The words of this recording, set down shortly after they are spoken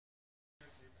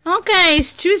Okay,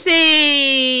 it's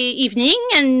Tuesday evening,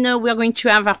 and we're going to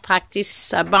have our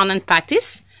practice, barn hunt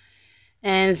practice.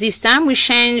 And this time we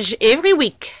change every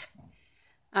week.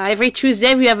 Every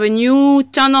Tuesday we have a new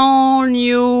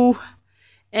tunnel,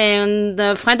 and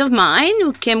a friend of mine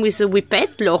who came with a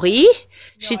whippet, Lori,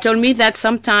 she told me that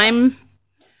sometime,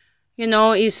 you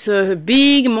know, it's a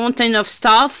big mountain of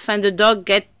stuff and the dog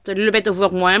get a little bit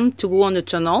overwhelmed to go on the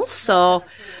tunnel. So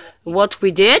what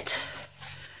we did,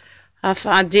 I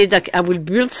will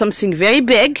build something very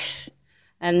big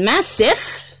and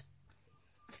massive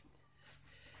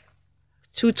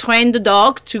to train the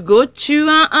dog to go to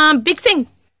a big thing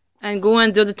and go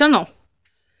under the tunnel.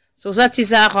 So that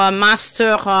is our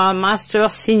master,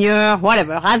 senior,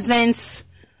 whatever, advanced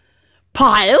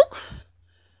pile.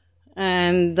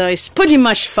 And it's pretty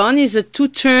much fun. It's a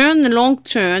long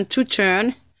turn, two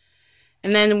turn.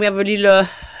 And then we have a little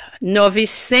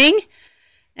novice thing.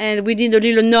 And we did a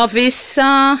little novice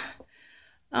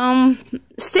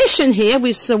station here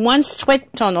with one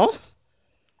straight tunnel.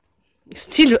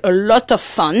 Still a lot of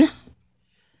fun.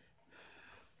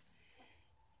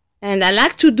 And I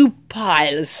like to do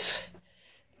piles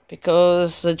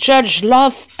because the judge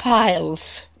loves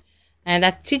piles. And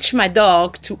I teach my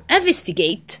dog to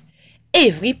investigate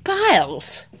every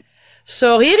piles.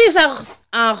 So here is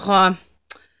our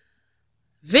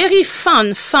very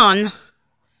fun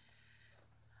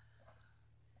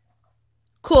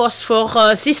course for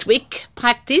this week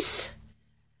practice.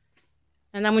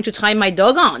 And I'm going to try my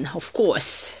dog on, of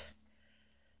course.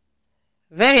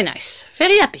 Very nice.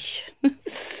 Very happy.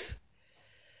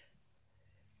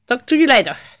 Talk to you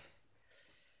later.